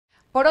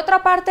Por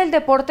otra parte, el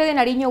deporte de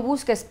Nariño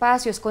busca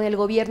espacios con el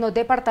gobierno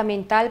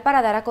departamental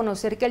para dar a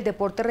conocer que el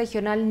deporte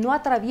regional no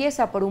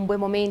atraviesa por un buen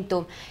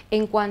momento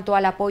en cuanto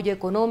al apoyo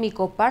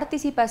económico,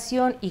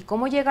 participación y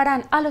cómo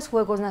llegarán a los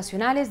Juegos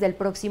Nacionales del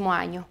próximo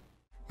año.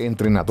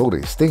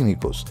 Entrenadores,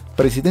 técnicos,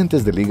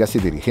 presidentes de ligas y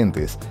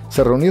dirigentes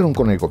se reunieron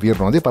con el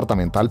gobierno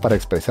departamental para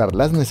expresar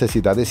las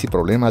necesidades y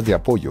problemas de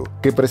apoyo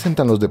que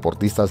presentan los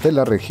deportistas de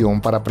la región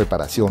para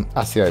preparación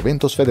hacia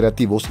eventos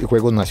federativos y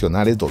Juegos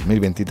Nacionales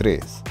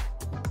 2023.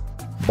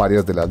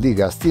 Varias de las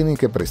ligas tienen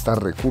que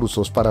prestar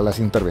recursos para las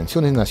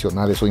intervenciones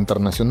nacionales o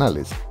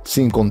internacionales,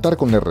 sin contar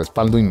con el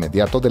respaldo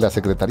inmediato de la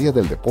Secretaría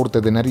del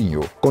Deporte de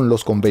Nariño con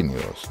los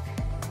convenios.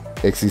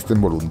 Existen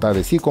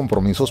voluntades y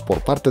compromisos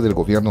por parte del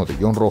gobierno de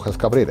John Rojas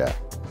Cabrera.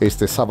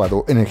 Este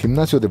sábado, en el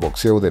gimnasio de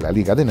boxeo de la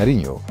Liga de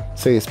Nariño,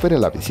 se espera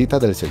la visita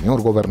del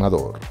señor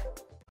gobernador.